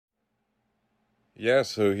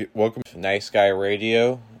Welcome to Nice Guy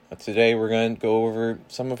Radio. Today we're going to go over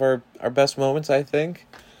some of our best moments, I think.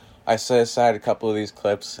 I set aside a couple of these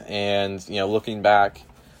clips, and, looking back,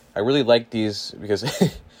 I really like these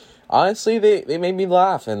because, honestly, they made me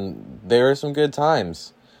laugh, and there were some good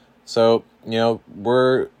times. So,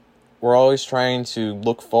 we're always trying to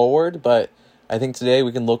look forward, but I think today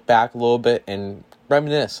we can look back a little bit and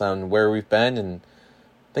reminisce on where we've been and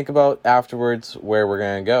think about afterwards where we're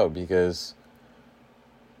going to go, because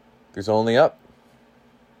there's only up.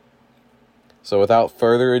 So without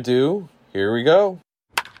further ado, here we go.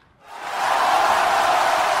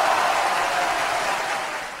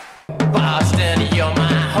 Boston, you're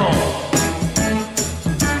my home.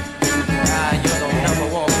 You're the number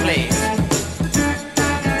one place.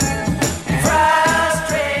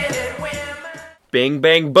 Frustrated women. Bing,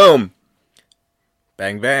 bang, boom.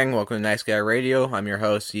 Bang, bang. Welcome to Nice Guy Radio. I'm your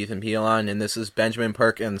host, Ethan Pilon, and this is Benjamin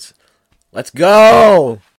Perkins. Let's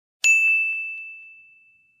go!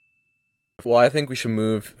 Well, I think we should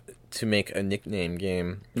move to make a nickname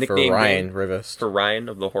game for Ryan Rivas. For Ryan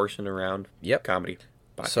of the Horsing Around comedy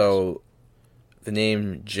podcast. So, the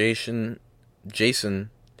name Jason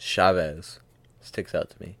Chavez sticks out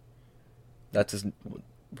to me. That's his...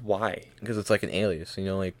 Why? Because it's like an alias,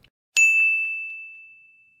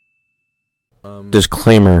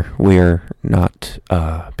 Disclaimer, we are not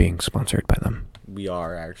being sponsored by them. We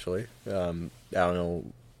are, actually. I don't know.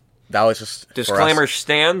 That was just Disclaimer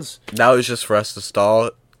stands. That was just for us to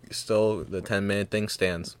stall. Still, the 10-minute thing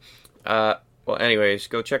stands. Well, anyways,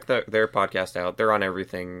 go check their podcast out. They're on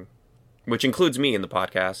everything, which includes me in the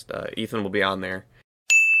podcast. Ethan will be on there.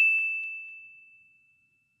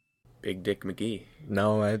 Big Dick McGee.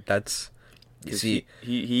 No, that's... You see,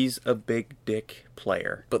 he's a big dick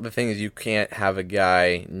player. But the thing is, you can't have a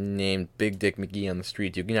guy named Big Dick McGee on the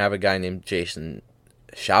street. You can have a guy named Jason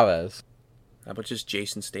Chavez. How about just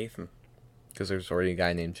Jason Statham? Because there's already a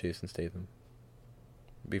guy named Jason Statham.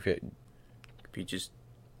 Be just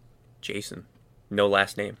Jason. No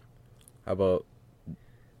last name. How about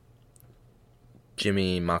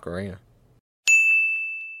Jimmy Macarena?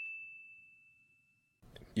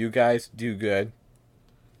 You guys do good.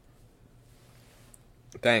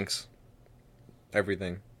 Thanks.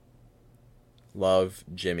 Everything. Love,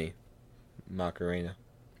 Jimmy Macarena.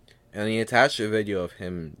 And he attached a video of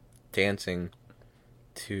him dancing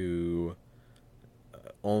to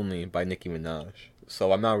Only by Nicki Minaj.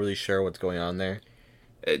 So I'm not really sure what's going on there.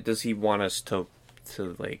 Does he want us to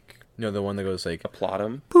like... The one that goes like... applaud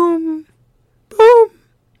him? Boom, boom,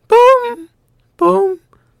 boom, boom,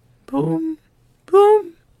 boom,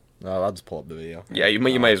 boom. Oh, I'll just pull up the video. Yeah, you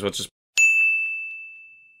might as well just...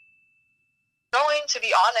 Going to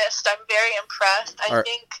be honest, I'm very impressed. I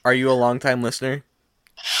think... Are you a long-time listener?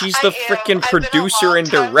 She's the freaking producer and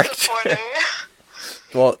director.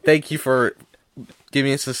 Well, thank you for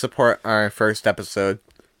giving us the support on our first episode.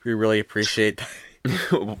 We really appreciate that.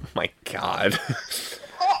 Oh my god.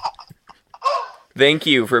 Thank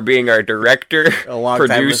you for being our director, a long-time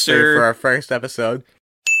producer. Listener for our first episode.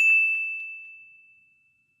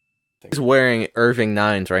 He's wearing Irving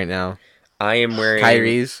 9s right now. I am wearing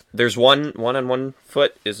Kyrie's. There's one on one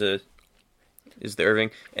foot is the Irving,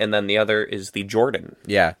 and then the other is the Jordan.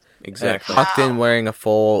 Yeah, exactly. Huckton wearing a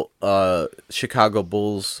full Chicago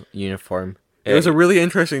Bulls uniform. It was a really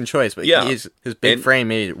interesting choice, but his big frame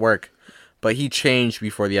made it work. But he changed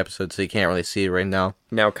before the episode, so you can't really see it right now.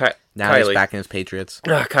 Now Kylie, he's back in his Patriots.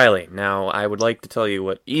 Kylie, now I would like to tell you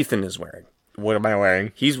what Ethan is wearing. What am I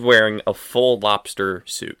wearing? He's wearing a full lobster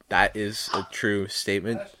suit. That is a true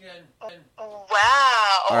statement.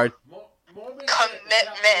 Wow.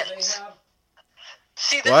 Commitment.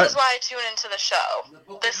 See, this is why I tune into the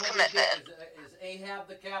show. This commitment. Is Ahab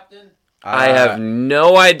the captain? I have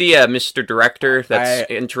no idea, Mr. Director, that's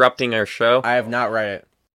interrupting our show. I have not read it.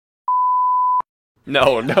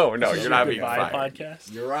 No, you're not being fired.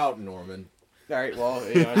 Podcast. You're out, Norman. All right, well,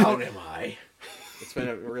 How am I? It's been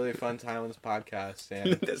a really fun time on this podcast,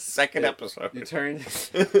 and The second episode.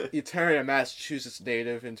 you turn a Massachusetts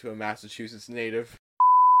native into a Massachusetts native.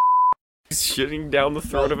 He's shitting down the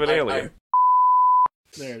throat of an alien.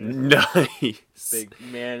 There it is. Nice. Big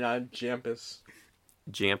man on Jampus.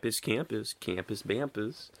 Jampus Campus, Campus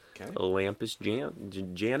Bampus, Okay. Lampus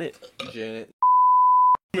Janet. Janet.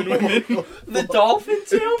 The Dolphin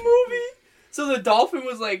Tale movie? So the dolphin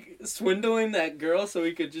was like swindling that girl so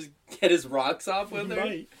he could just get his rocks off with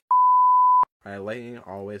her? My lightning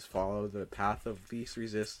always follow the path of least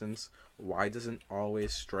resistance. Why doesn't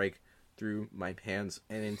always strike through my pants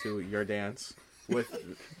and into your dance with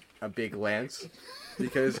a big lance?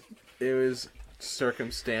 Because it was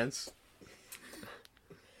circumstance.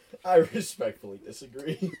 I respectfully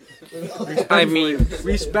disagree. I mean,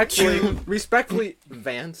 Respectfully,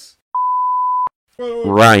 Vance.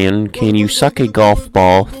 Ryan, can you suck a golf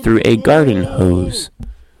ball through a garden hose?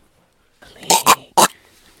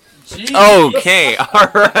 Jeez. okay,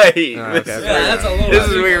 all right. Okay, Yeah, that's a little. This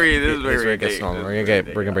is bit- where we. This is It's where where we it gets take normal.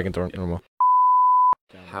 this. We're gonna bring it to normal.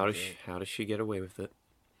 How does she get away with it?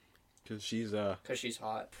 Because she's Cause she's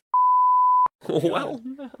hot. Well,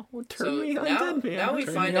 no, turn So me on, now, dead man. now we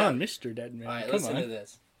Turn find me out. on, Mr. Deadman. All right, Come listen on. to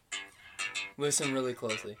this. Listen really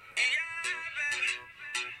closely.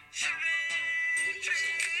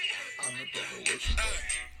 I'm the devil wishing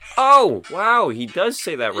for- Oh, wow, he does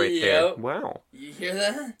say that right there. Yep. Wow. You hear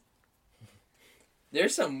that?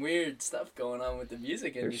 There's some weird stuff going on with the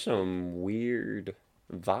music There's industry. some weird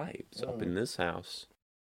vibes up in this house.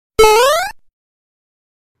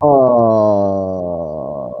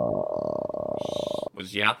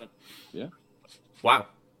 Was yapping? Yeah. Wow.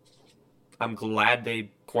 I'm glad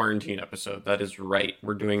they quarantine episode. That is right.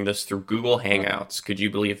 We're doing this through Google Hangouts. Could you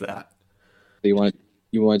believe that? You want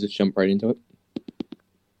to just jump right into it?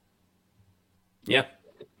 Yeah.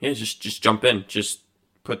 Yeah, just jump in. Just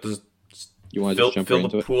put the You want to just jump fill right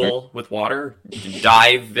into the it? pool with water.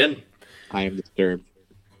 Dive in. I am disturbed.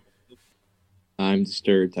 I'm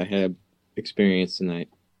disturbed. I had an experience tonight.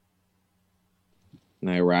 And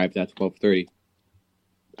I arrived at 12:30.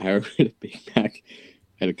 I ordered a Big Mac,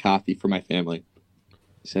 had a coffee for my family.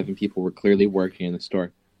 7 people were clearly working in the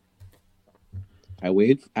store. I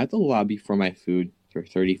waited at the lobby for my food for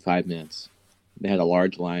 35 minutes. They had a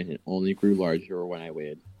large line and only grew larger when I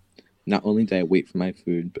waited. Not only did I wait for my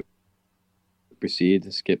food, but proceeded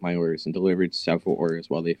to skip my orders and delivered several orders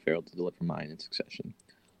while they failed to deliver mine in succession.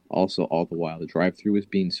 Also, all the while, the drive-thru was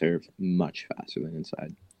being served much faster than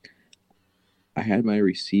inside. I had my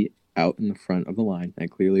receipt out in the front of the line, and I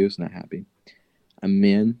clearly was not happy.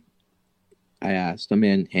 I asked a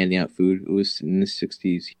man handing out food who was in his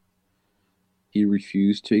 60s. He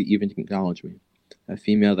refused to even acknowledge me. A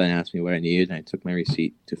female then asked me what I needed, and I took my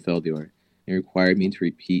receipt to fill the order. It required me to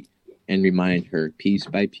repeat and remind her piece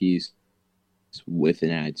by piece with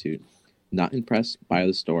an attitude. Not impressed by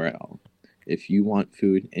the store at all. If you want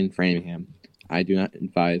food in Framingham, I do not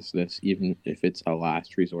advise this, even if it's a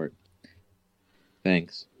last resort.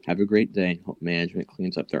 Thanks. Have a great day. Hope management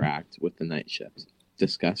cleans up their act with the night shift.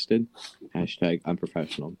 Disgusted? Hashtag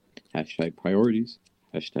unprofessional. Hashtag priorities.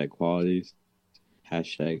 Hashtag qualities.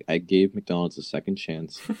 Hashtag I gave McDonald's a second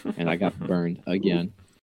chance and I got burned again.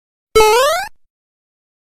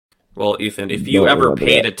 Well, Ethan, if you ever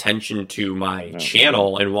paid attention to my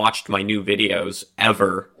channel and watched my new videos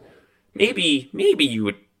ever, maybe you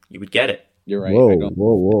would get it. You're right.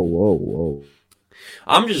 Whoa.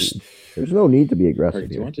 I'm just. There's no need to be aggressive.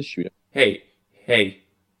 Do you want to shoot him? Hey,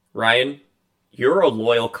 Ryan, you're a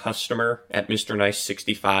loyal customer at Mr. Nice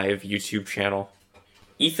 65 YouTube channel.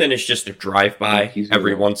 Ethan is just a drive-by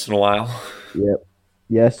every once in a while. Yep.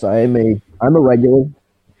 Yes, I'm a regular.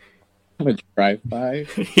 I'm a drive-by.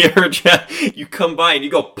 You come by and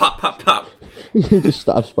you go pop, pop, pop. He just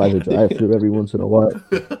stops by the drive-thru every once in a while.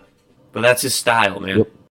 But that's his style, man.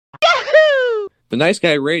 Yep. The Nice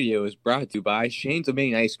Guy Radio is brought to you by Shane's of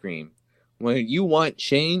Maine Ice Cream. When you want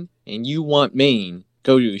Shane and you want Maine,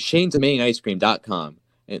 go to shanesofmaineicecream.com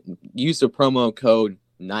and use the promo code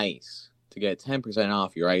NICE to get 10%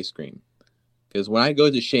 off your ice cream. Because when I go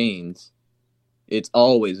to Shane's, it's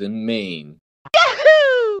always in Maine.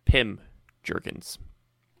 Pim Jergens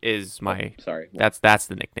is my. Sorry. That's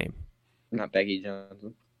the nickname. Not Becky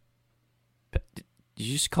Johnson. Did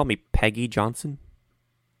you just call me Peggy Johnson?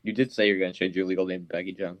 You did say you're going to change your legal name to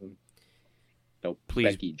Becky Johnson. No,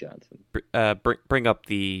 Please. Becky Johnson. Bring up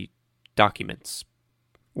the documents.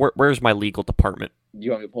 Where's my legal department? Do you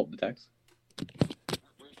want me to pull up the text?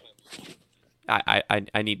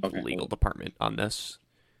 I need the legal department on this.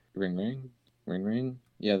 Ring.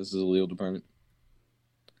 Yeah, this is the legal department.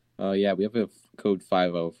 Yeah, we have a code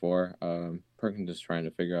 504. Perkins just trying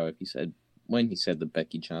to figure out if when he said the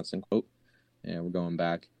Becky Johnson quote. Yeah, we're going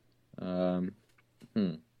back.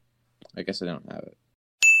 I guess I don't have it.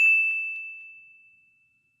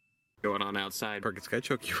 Going on outside. Perkins, can I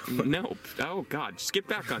choke you? No. Oh, God. Just get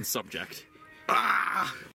back on subject.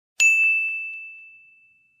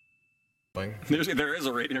 There is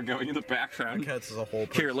a radio going in the background. Okay, this is a whole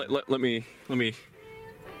Here, let me.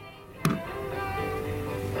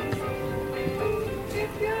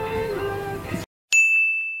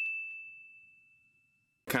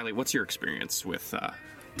 Kylie, what's your experience with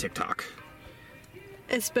TikTok?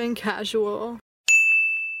 It's been casual.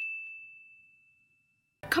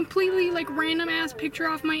 Completely random ass picture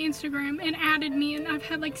off my Instagram and added me, and I've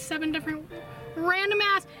had 7 different random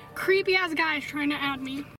ass, creepy ass guys trying to add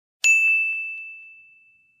me.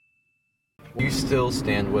 You still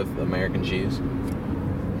stand with American cheese?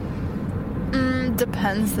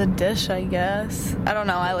 Depends the dish, I guess. I don't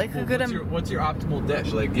know. I like a good. What's your optimal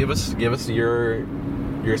dish? Like, give us your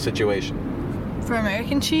situation. For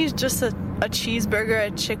American cheese, just a cheeseburger,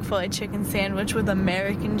 a Chick-fil-A chicken sandwich with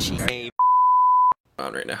American cheese.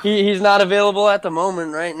 On right now. He's not available at the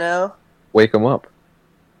moment right now. Wake him up.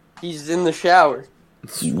 He's in the shower.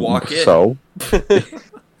 Just walk in. So,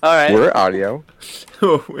 all right. we're audio.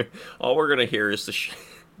 All we're gonna hear is the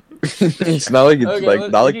It's not like it's Okay,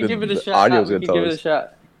 not like give it a the shot. audio's We gonna can tell give it a us.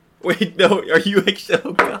 shot. Wait, no, are you actually?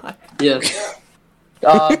 Oh god. Yes.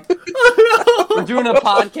 We're doing a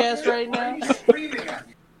podcast right now.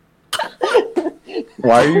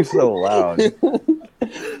 Why are you so loud?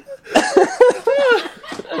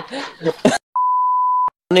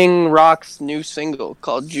 Running Rock's new single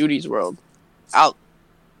called Judy's World, out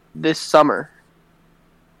this summer.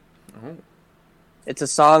 Oh. It's a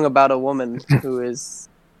song about a woman who is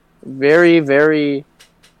very, very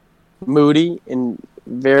moody and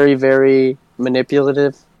very, very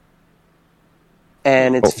manipulative.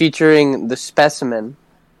 And it's featuring The Specimen,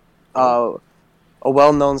 a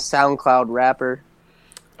well-known SoundCloud rapper.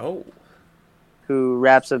 Oh. Who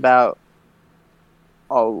raps about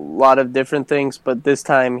a lot of different things, but this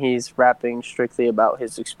time he's rapping strictly about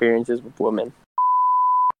his experiences with women.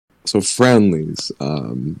 So Friendlies,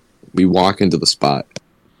 we walk into the spot.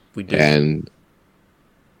 We did. And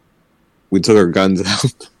we took our guns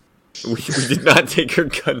out. We did not take our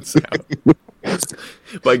guns out.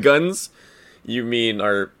 By guns, you mean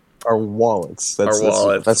our wallets. That's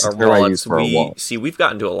our wallets. See, we've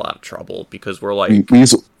gotten into a lot of trouble because we're like we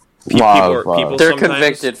use people they're sometimes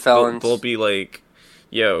convicted felons. They'll be like,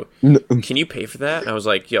 "Yo, can you pay for that?" And I was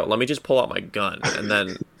like, "Yo, let me just pull out my gun." And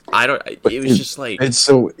then it was just like it's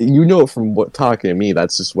so from what talking to me,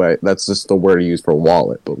 that's just the word to use for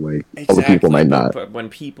wallet, but like other people might not. But when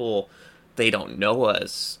people they don't know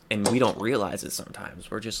us and we don't realize it sometimes,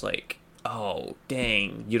 we're just like, "Oh,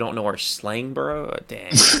 dang, you don't know our slang, bro?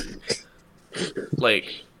 Dang."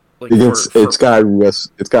 like it's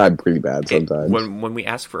gotten pretty bad sometimes. When we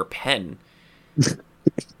ask for a pen,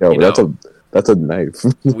 that's a knife.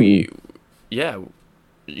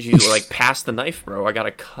 You like pass the knife, bro. I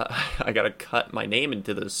gotta cut my name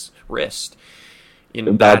into this wrist.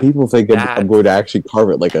 People think I'm going to actually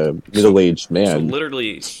carve it like a middle-aged man. So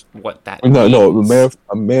literally, what that no, means,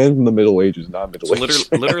 a man from the Middle Ages, not middle-aged.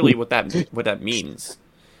 So literally, what that means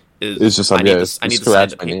is it's just I need to sign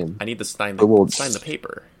the my paper. name. I need to sign the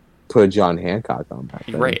paper. Put a John Hancock on back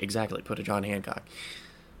then. Right, exactly. Put a John Hancock,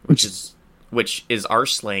 which is our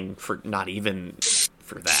slang for not even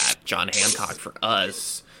for that. John Hancock for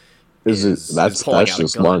us that's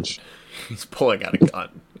just lunch. He's pulling out a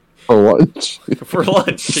gun. For lunch. For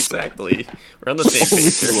lunch, exactly. We're on the same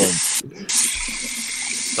page here.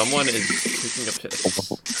 Someone is taking a piss.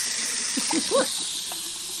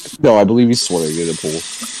 No, I believe he's swimming in a pool.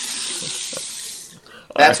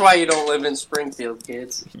 That's why you don't live in Springfield,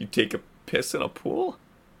 kids. You take a piss in a pool?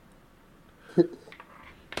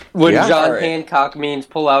 When John Hancock means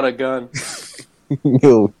pull out a gun.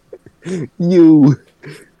 You.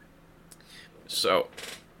 So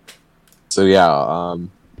yeah,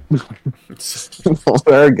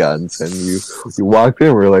 our guns, and you walked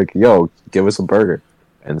in. We're like, "Yo, give us a burger,"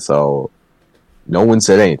 and so no one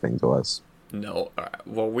said anything to us. No,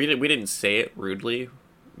 well, we didn't say it rudely.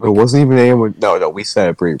 It wasn't even anyone. No, we said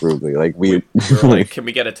it pretty rudely. Like we were like, "Can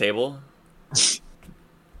we get a table?"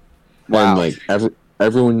 Wow. And like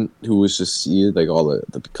everyone who was just seated, like all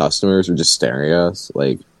the customers were just staring at us,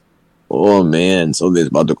 like, "Oh man, something's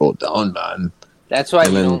about to go down, man." That's why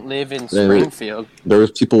you don't live in Springfield. There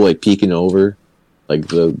was people like peeking over, like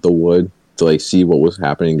the wood to like see what was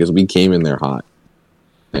happening because we came in there hot,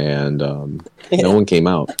 and no one came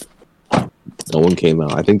out. No one came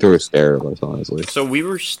out. I think they were scared of us, honestly. So we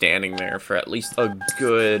were standing there for at least a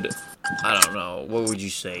good, I don't know, what would you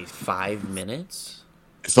say, 5 minutes?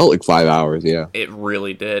 It felt like 5 hours, yeah. It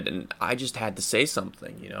really did, and I just had to say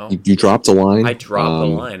something, you know? You dropped a line? I dropped the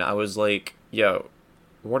line. I was like, yo,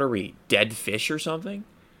 what are we, dead fish or something?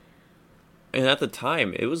 And at the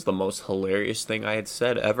time, it was the most hilarious thing I had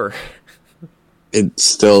said ever. It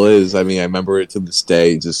still is. I mean, I remember it to this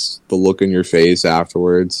day, just the look on your face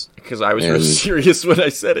afterwards. Because I was really serious when I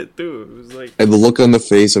said it, too. It was like... And the look on the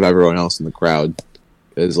face of everyone else in the crowd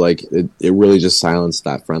is like, it really just silenced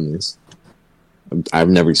that Friendlies. I've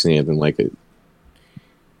never seen anything like it.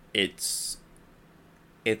 It's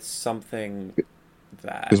something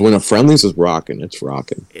that... Because when a Friendlies is rocking, it's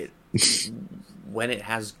rocking. When it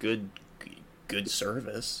has good good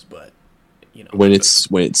service, but when it's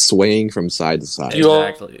swaying from side to side.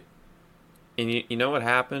 Exactly. And you know what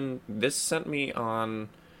happened? This sent me on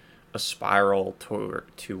a spiral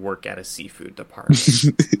to work at a seafood department.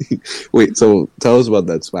 Wait, so tell us about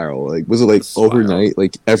that spiral. Like, was it like overnight?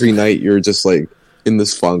 Like every night you're just like in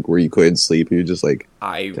this funk where you couldn't sleep. You're just like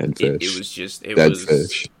dead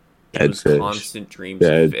fish. It was constant dreams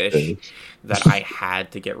of fish that I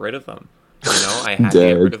had to get rid of them. I had to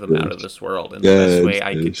get rid of them out of this world, and the best way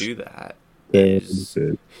I could do that is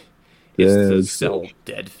to sell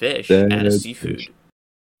dead fish at a seafood.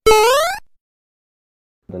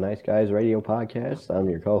 The Nice Guys Radio Podcast. I'm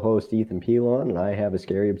your co-host Ethan Pelon, and I have a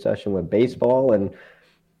scary obsession with baseball, and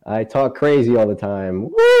I talk crazy all the time.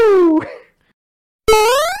 Woo!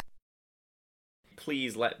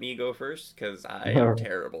 Please let me go first, because I am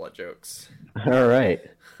terrible at jokes. All right.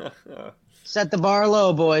 Set the bar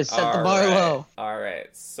low, boys. Set the bar low. All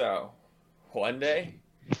right. So, one day,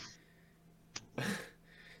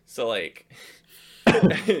 so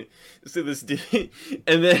this dude,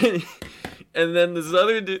 and then this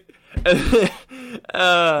other dude,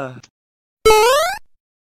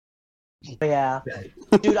 yeah,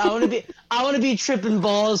 dude, I want to be tripping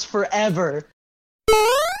balls forever.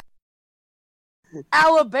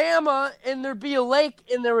 Alabama, and there'd be a lake,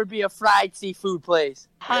 and there would be a fried seafood place.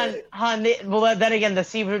 Well, then again, the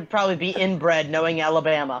seafood would probably be inbred, knowing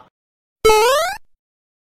Alabama.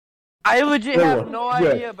 I legit have no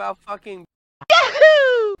idea about fucking.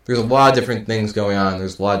 There's a lot of different things going on.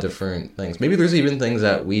 There's a lot of different things. Maybe there's even things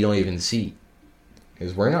that we don't even see.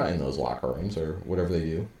 Because we're not in those locker rooms or whatever they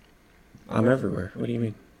do. I'm everywhere. What do you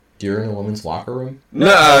mean? You're in a woman's locker room? No,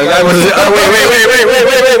 that was...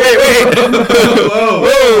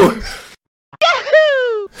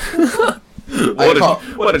 Whoa!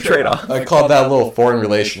 What a trade-off. I called that little foreign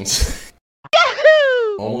relations.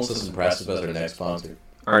 Almost as impressive as our next sponsor.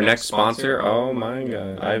 Our next sponsor? Oh my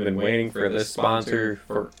god. I've been waiting for this sponsor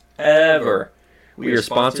forever. We are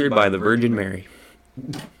sponsored by the Virgin Mary.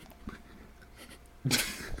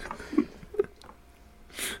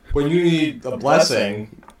 When you need a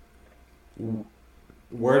blessing,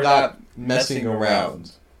 we're not messing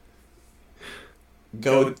around.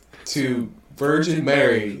 Go to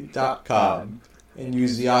virginmary.com and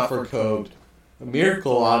use the offer code A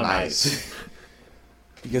Miracle on Ice.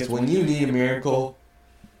 Because when you need a miracle,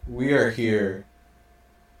 we are here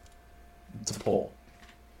to pull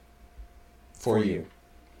for you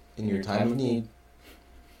in your time of need.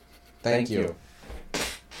 Thank you.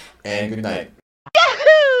 And good night.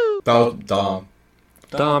 Dom.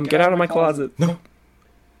 Dom, get out of my closet. No.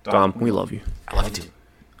 Dom, we love you. I love you too.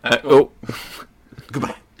 Oh.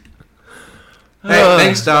 Goodbye. Hey,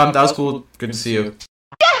 thanks, Dom. That was cool. Good to see you.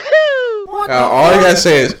 All I gotta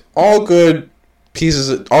say is, all good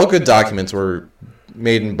documents were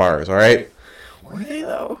made in bars, alright? Were they,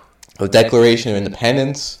 though? The Declaration of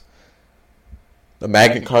Independence, the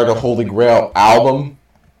Magna Carta Holy Grail album,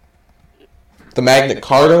 the Magna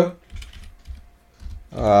Carta,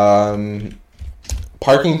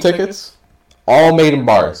 parking tickets, all made in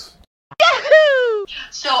bars.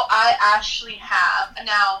 So I actually have.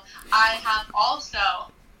 Now, I have also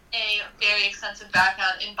a very extensive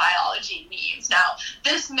background in biology memes. Now,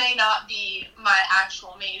 this may not be my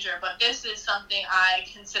actual major, but this is something I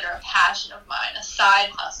consider a passion of mine, a side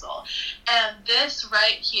hustle. And this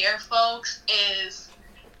right here, folks, is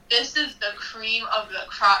the cream of the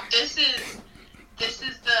crop. This is the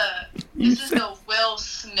Will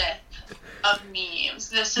Smith of memes.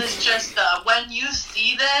 This is just when you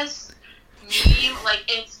see this meme, like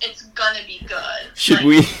it's gonna be good.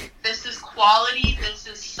 This is quality, this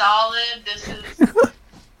is solid, this is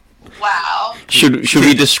wow. Should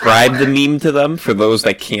we describe the meme to them for those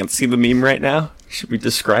that can't see the meme right now? Should we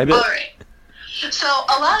describe it? Alright. So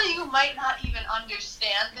a lot of you might not even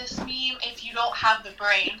understand this meme if you don't have the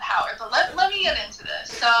brain power. But let me get into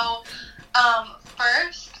this. So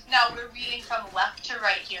first, now we're reading from left to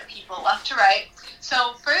right here, people, left to right.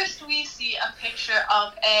 So first we see a picture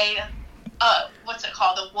of a what's it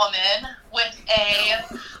called? A woman with a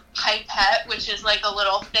pipette, which is like a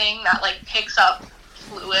little thing that like picks up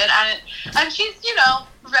fluid, and she's,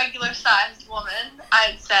 regular sized woman,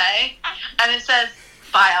 I'd say, and it says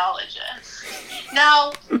biologist.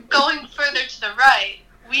 Now, going further to the right,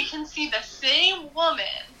 we can see the same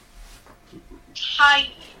woman,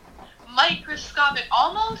 tiny, microscopic,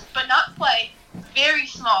 almost, but not quite, very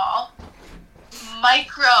small,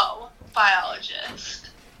 microbiologist.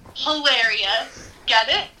 Hilarious. Get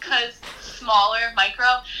it? Because smaller,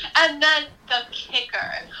 micro. And then the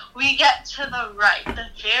kicker. We get to the right, the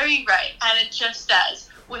very right, and it just says,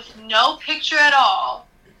 with no picture at all,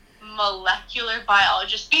 molecular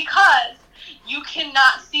biologist because you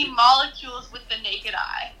cannot see molecules with the naked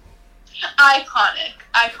eye. Iconic.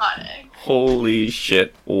 Holy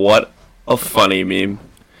shit! What a funny meme.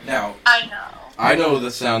 Now, I know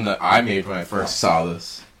the sound that I made when I first saw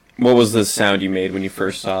this. What was the sound you made when you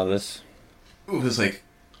first saw this? It was like,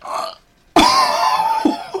 wow!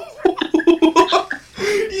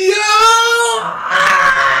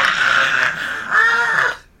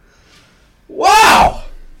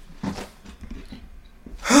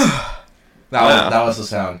 That was the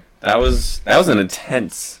sound. That was an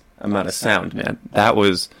intense amount of sound, man. That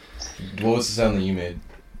was. What was the sound that you made?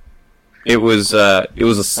 It was a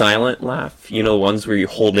silent laugh. You know, the ones where you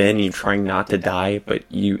hold in and you're trying not to die, but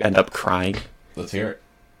you end up crying. Let's hear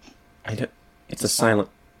it. It's a silent.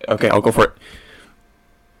 Okay, I'll go for it.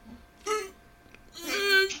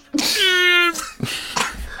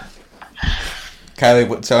 Kylie,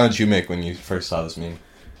 what sound did you make when you first saw this meme?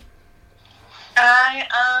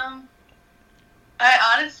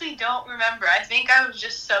 I honestly don't remember. I think I was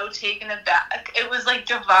just so taken aback. It was like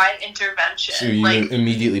divine intervention. So you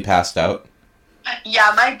immediately passed out?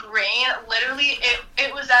 Yeah, my brain, literally,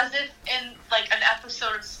 it was as if in, like, an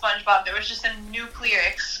episode of SpongeBob, there was just a nuclear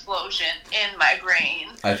explosion in my brain.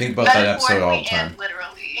 I think about that episode all the time.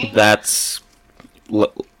 Literally.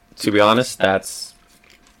 To be honest, that's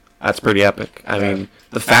pretty epic. I mean,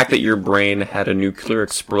 the fact that your brain had a nuclear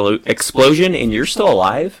explosion and you're still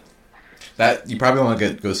alive? That you probably want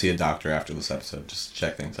to go see a doctor after this episode. Just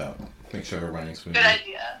check things out. Make sure we're running smoothly. Good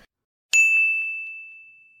idea.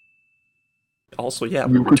 Also, yeah,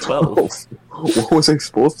 we were 12. What was I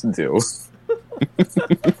supposed to do?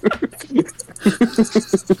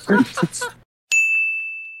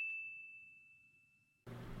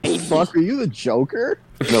 Hey, fuck, are you the Joker?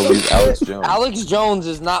 No, he's Alex Jones. Alex Jones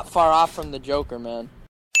is not far off from the Joker, man.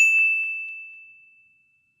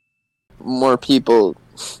 More people.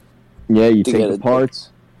 Yeah, you take the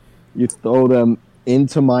parts, you throw them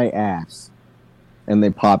into my ass, and they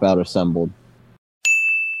pop out assembled.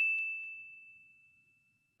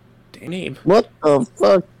 Damn. What the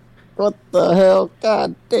fuck? What the hell?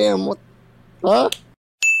 God damn, what? Huh?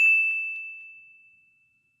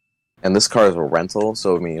 And this car is a rental,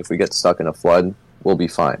 so I mean, if we get stuck in a flood, we'll be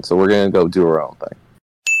fine. So we're gonna go do our own thing.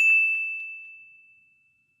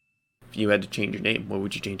 If you had to change your name, what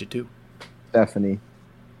would you change it to? Stephanie.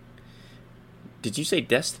 Did you say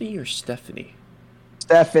Destiny or Stephanie?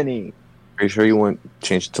 Stephanie. Are you sure you wouldn't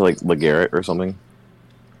change it to like LeGarrette or something?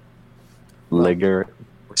 LeGarrette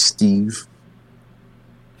or Steve?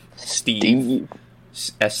 Steve.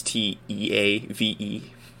 Steave.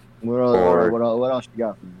 What else you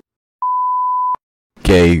got?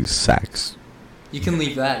 Gay sex. You can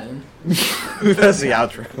leave that in. That's the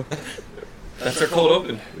outro. That's our cold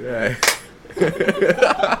open. Yeah.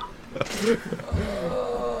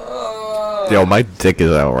 Yo, my dick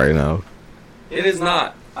is out right now. It is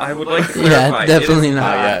not. I would like to clarify. Yeah, definitely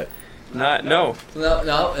not. Not yet. Not no. No.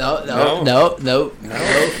 No. No.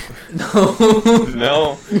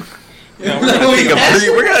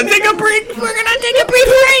 We're gonna take a break.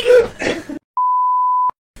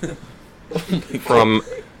 From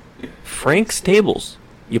Frank's Tables,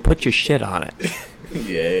 you put your shit on it.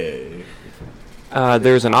 Yeah.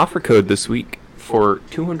 There's an offer code this week for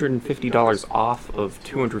 $250 off of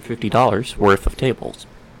 $250 worth of tables.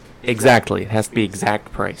 Exactly. It has to be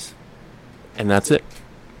exact price. And that's it.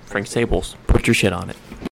 Frank's Tables. Put your shit on it.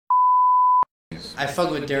 I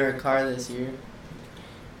fucked with Derek Carr this year.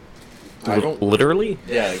 I don't literally.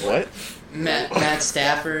 Yeah, like what? Matt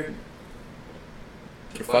Stafford.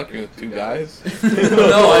 You're fucking with two guys?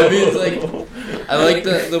 No, I mean, it's like, I like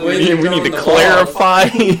the way we need to clarify.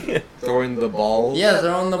 Throwing the balls? Yeah,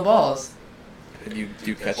 throwing the balls. Do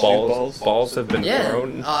you catch balls? Balls have been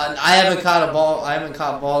thrown. I haven't caught a ball. I haven't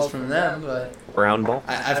caught balls from them, but round ball.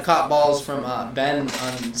 I've caught balls from Ben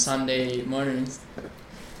on Sunday mornings.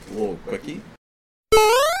 A little quickie.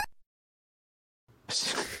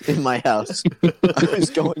 In my house, I was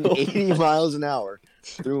going 80 miles an hour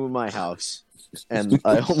through my house, and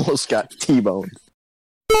I almost got T-boned.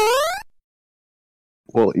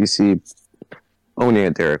 Well, you see, owning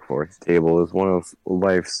a Derek Forth table is one of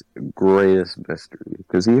life's greatest mysteries,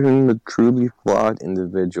 because even the truly flawed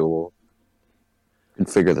individual can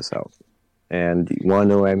figure this out. And you want to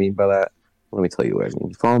know what I mean by that? Let me tell you what I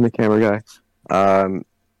mean. Follow me, camera guy.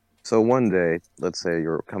 So one day, let's say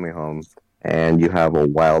you're coming home, and you have a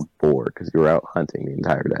wild boar, because you were out hunting the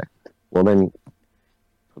entire day. Well, then,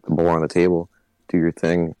 put the boar on the table, do your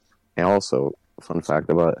thing, and also, fun fact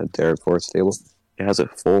about a Derek Forth table, it has a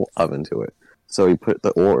full oven to it. So you put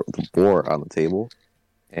the boar on the table,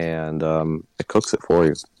 and it cooks it for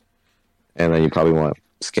you. and then you probably want to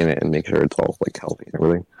skin it and make sure it's all like healthy and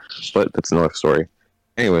everything. But that's another story.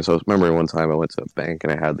 Anyway, so I was remembering one time I went to a bank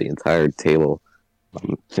and I had the entire table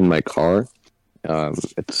in my car.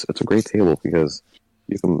 It's a great table because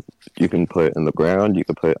you can put it in the ground, you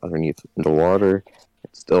can put it underneath in the water.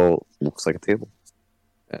 It still looks like a table.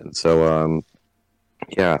 And so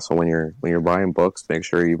so when you're buying books, make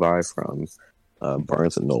sure you buy from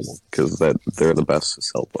Barnes and Noble because they're the best to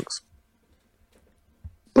sell books.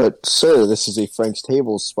 But sir, this is a Frank's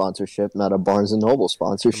Tables sponsorship, not a Barnes and Noble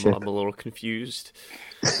sponsorship. I'm a little confused.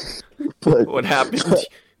 But what happened?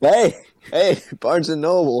 Hey, Barnes and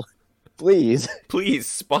Noble, please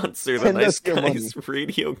sponsor the Nice Guys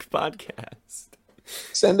Radio podcast.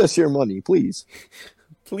 Send us your money, please.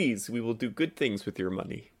 Please, we will do good things with your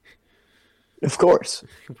money. Of course.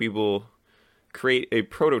 We will create a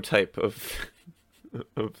prototype of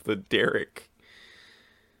the Derek.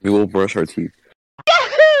 We will brush our teeth.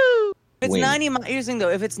 It's 90 miles. Here's the thing,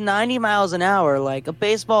 though. If it's 90 miles an hour, like a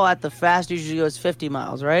baseball at the fast usually goes 50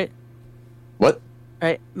 miles, right? What?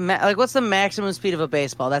 Right. Like, what's the maximum speed of a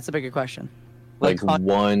baseball? That's the bigger question. Like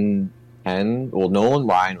 110. Well, Nolan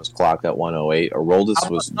Ryan was clocked at 108. Aroldis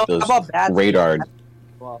was radared.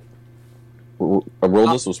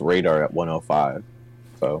 Aroldis was radar at 105.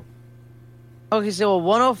 So. Okay, so a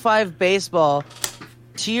 105 baseball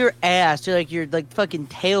to your ass, to your fucking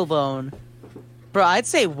tailbone. Bro, I'd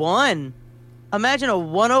say 1. Imagine a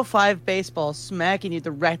 105 baseball smacking you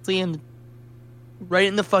directly right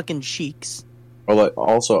in the fucking cheeks. Or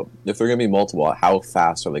also, if they're gonna be multiple, how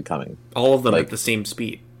fast are they coming? All of them at the same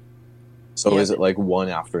speed. So is it like one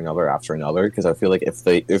after another? Because I feel like if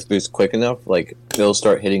it's quick enough, like they'll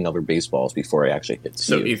start hitting other baseballs before it actually hits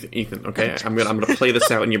you. So Ethan, okay, I'm gonna play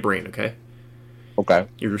this out in your brain, okay? Okay.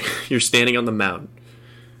 You're standing on the mound.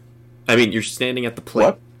 I mean, you're standing at the plate.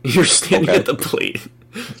 What? You're standing at the plate.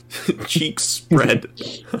 Cheeks spread.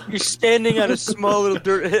 You're standing on a small little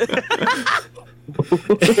dirt.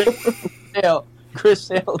 Chris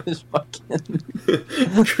Sale is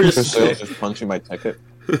fucking. Chris Sale is punching my ticket.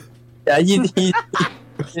 Yeah, your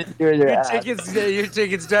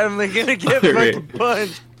ticket's definitely gonna get fucking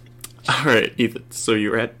punched. All right, Ethan. So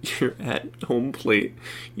you're at home plate.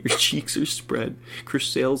 Your cheeks are spread. Chris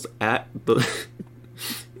Sale's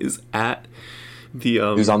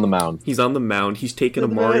He's on the mound. He's on the mound. He's taken a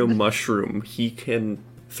Mario mushroom. He can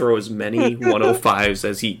throw as many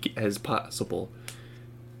 105s as possible.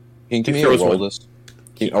 Can you give me Aroldis?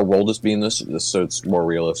 Aroldis being this so it's more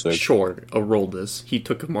realistic? Sure, Aroldis. He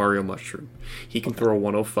took a Mario mushroom. He can throw a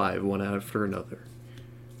 105 one after another.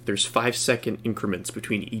 There's 5-second increments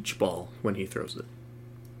between each ball when he throws it.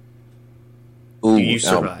 Ooh, you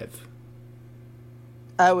survive.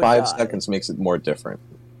 I would 5 die. seconds makes it more different.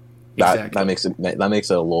 Exactly. That makes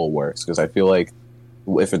it a little worse because I feel like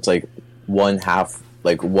if it's like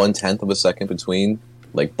 1/10 of a second between,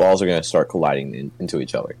 like balls are gonna start colliding into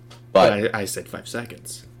each other. But I said 5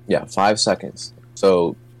 seconds. Yeah, 5 seconds.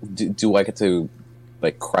 So do I get to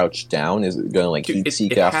like crouch down? Is it gonna heat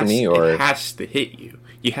seek after me, or it has to hit you?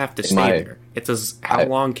 You have to stay there. It says how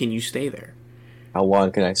long can you stay there? How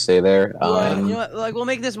long can I stay there? You know what? Like, we'll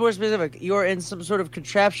make this more specific. You're in some sort of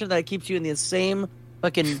contraption that keeps you in the same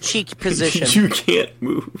fucking cheek position. You can't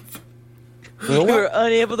move. You're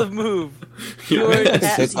unable to move. Your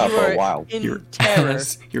ass, for a while. Your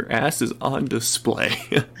ass is on display.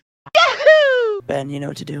 Ben, you know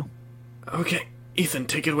what to do. Okay, Ethan,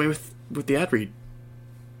 take it away with the ad read.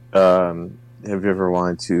 Have you ever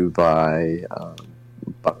wanted to buy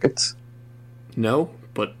buckets? No,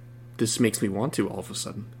 but this makes me want to all of a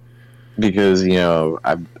sudden. Because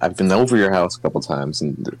I've been over your house a couple times,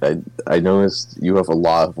 and I noticed you have a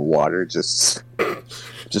lot of water just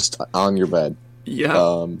on your bed.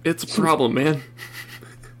 Yeah, it's a problem, man.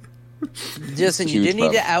 Justin, you didn't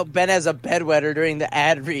need to out Ben as a bedwetter during the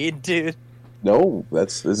ad read, dude. No,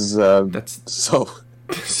 that's so.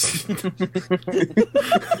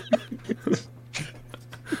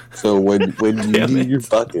 So when you need your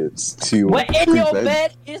buckets to what in your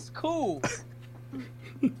bed is cool.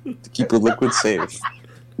 To keep your liquid safe,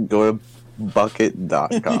 go to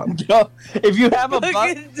bucket.com. If you have a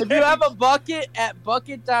bucket at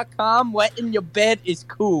bucket.com, wet in your bed is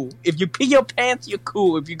cool. If you pee your pants, you're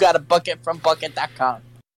cool. If you got a bucket from bucket.com.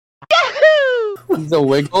 Yahoo! He's a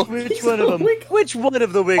wiggle. Which one of them? Which one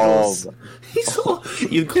of the wiggles? He's all,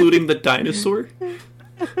 including the dinosaur.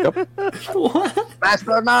 Yep. What? Mashed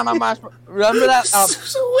banana, remember that?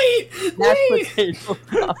 So wait. So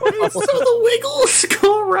the Wiggles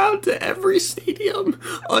go around to every stadium,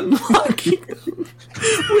 unlocking them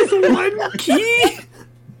with one key.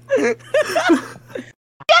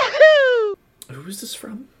 Yahoo! Who is this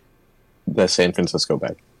from? The San Francisco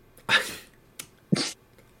Bay.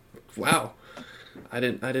 Wow, I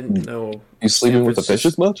didn't know. You sleeping with the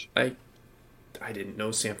fishes much? I didn't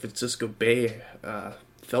know San Francisco Bay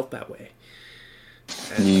felt that way.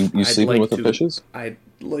 And You sleeping with the fishes? I'd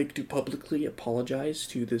like to publicly apologize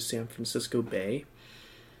to the San Francisco Bay.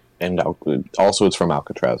 And also, it's from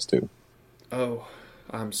Alcatraz too. Oh,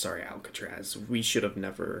 I'm sorry, Alcatraz. We should have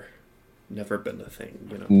never been a thing.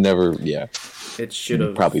 You know. Never. Yeah. It should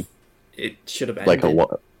have probably. It should have ended Like a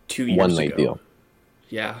 2 years one night ago. deal.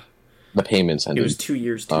 Yeah. The payments ended. It was 2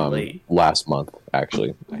 years too late. Last month,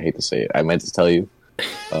 actually. I hate to say it. I meant to tell you.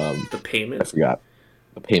 The payment? I forgot.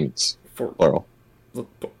 The payments. For plural.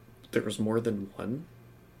 There was more than one?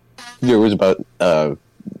 There was about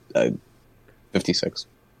 56.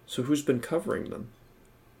 So who's been covering them?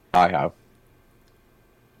 I have.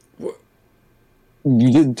 What?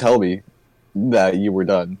 You didn't tell me that you were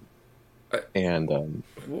done. And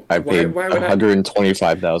I paid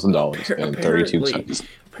 $125,000 and 32 cents.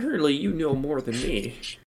 Apparently you know more than me.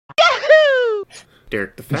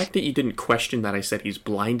 Derek, the fact that you didn't question that I said he's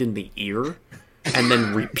blind in the ear and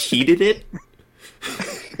then repeated it,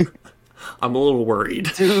 I'm a little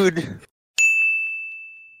worried. Dude.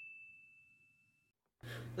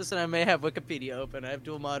 Listen, I may have Wikipedia open. I have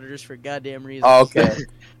dual monitors for goddamn reasons. Okay.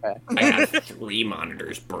 I have 3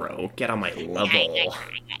 monitors, bro. Get on my level.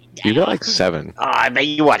 You got like 7. Oh, I bet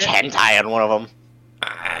you watch hentai on one of them.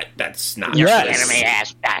 That's not Your just anime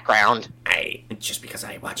ass background. Just because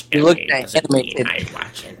I watch You anime look at doesn't mean anime. I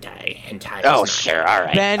watch hentai. Hentai. Oh, is sure. All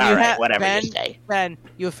right. Ben, all you right. Whatever Ben, you say. Ben,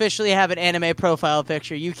 you officially have an anime profile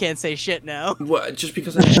picture. You can't say shit now. What? Just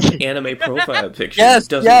because I have an anime profile picture Yes,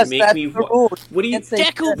 doesn't yes, make that's me. the rule. What do you?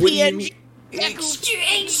 Deku PNG.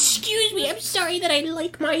 Excuse me. I'm sorry that I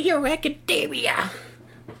like My Hero Academia.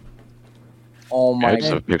 Oh my I just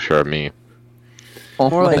have a picture of me.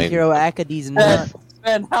 More like Lame. Hero Academy's nuts.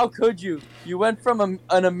 Ben, how could you? You went from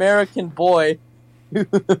an American boy to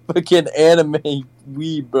a fucking anime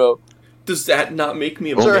weeb, bro. Does that not make me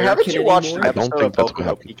Sir, American haven't you watched anymore? an I don't episode think of that's Boku what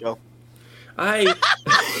no happened.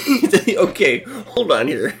 Pico? Okay, hold on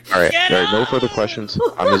here. Alright, no further questions.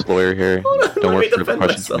 I'm his lawyer here. Don't worry for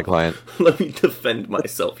questions from the client. Let me defend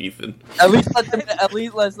myself, Ethan. At least let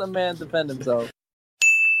the man defend himself.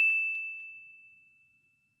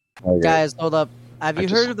 Guys, hold up. Have you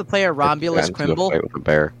heard of the player Romulus Crimble? Fight with a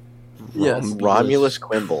bear. Yes. Romulus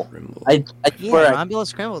Quimble. I Yeah, swear.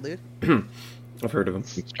 Romulus Crimble, dude. I've heard of him.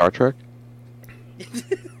 Star Trek?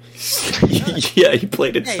 Yeah, he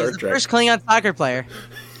played in Hey, Star he's the Trek. first Klingon soccer player.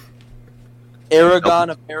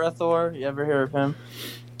 Aragon of Arathor. You ever hear of him?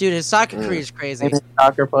 Dude, his soccer career is crazy. He's a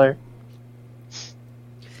soccer player.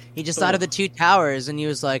 He just thought of the 2 towers and he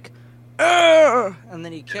was like, "Arr!" And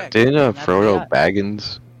then he kicked. Didn't And that's what he Frodo got.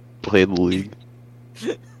 Baggins play the league?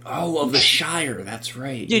 Oh, of the Shire. That's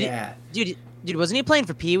right. Dude, yeah. Dude, wasn't he playing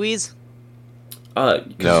for Pee Wee's? No,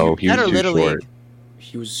 he was Better too Little short. League.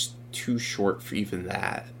 He was too short for even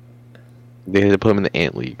that. They had to put him in the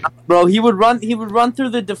Ant League. Bro, he would run through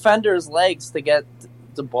the defender's legs to get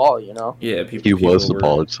the ball, you know? Yeah, people. He was the were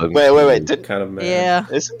ball. It's like- Wait. Didn't kind of mad. Yeah.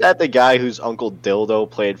 Isn't that the guy whose Uncle Dildo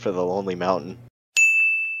played for the Lonely Mountain?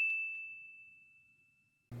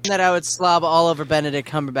 That I would slob all over Benedict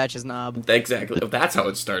Cumberbatch's knob. Exactly. That's how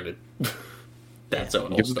it started. That's how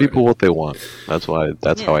it all Give started. people what they want. That's why.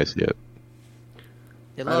 That's how I see it.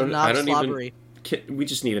 They love knob slobbery. We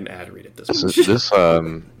just need an ad read at this This point. this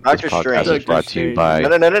Doctor podcast Strange. is brought to you by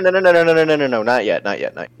No, not yet.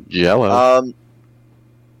 Jello. I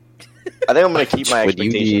think I'm gonna keep my What you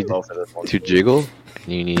expectations need low for this one. to jiggle,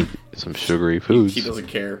 and you need some sugary foods, He doesn't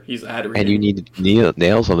care. He's ad reading. and you need to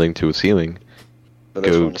nail something to a ceiling. For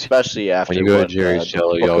this one, especially after when you go to what, Jerry's the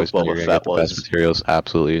Jello, you Book always of know Boba you're gonna Fett get the best was. materials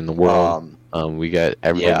absolutely in the world. We get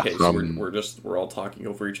everything Okay, so from we're all talking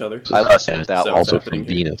over each other. I listened and to that one. also What's from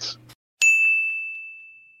happening here? Venus.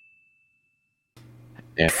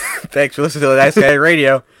 Yeah. Thanks for listening to the Nice Guy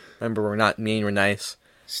Radio. Remember, we're not mean, we're nice.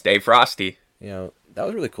 Stay frosty. You know, that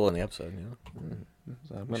was really cool in the episode, you know.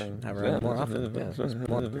 So I'm gonna have her on more often. Yeah, it's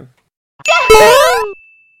more.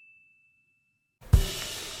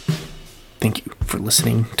 Thank you for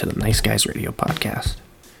listening to the Nice Guys Radio podcast.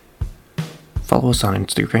 Follow us on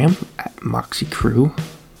Instagram at Moxie Crew,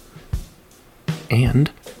 and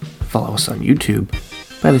follow us on YouTube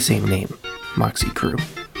by the same name, Moxie Crew.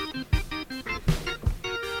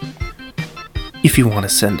 If you want to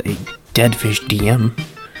send a Deadfish DM,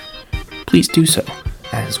 please do so,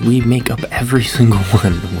 as we make up every single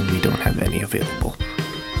one when we don't have any available.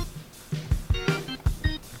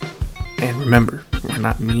 And remember, we're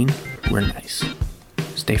not mean, we're nice.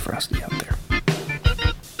 Stay frosty out there.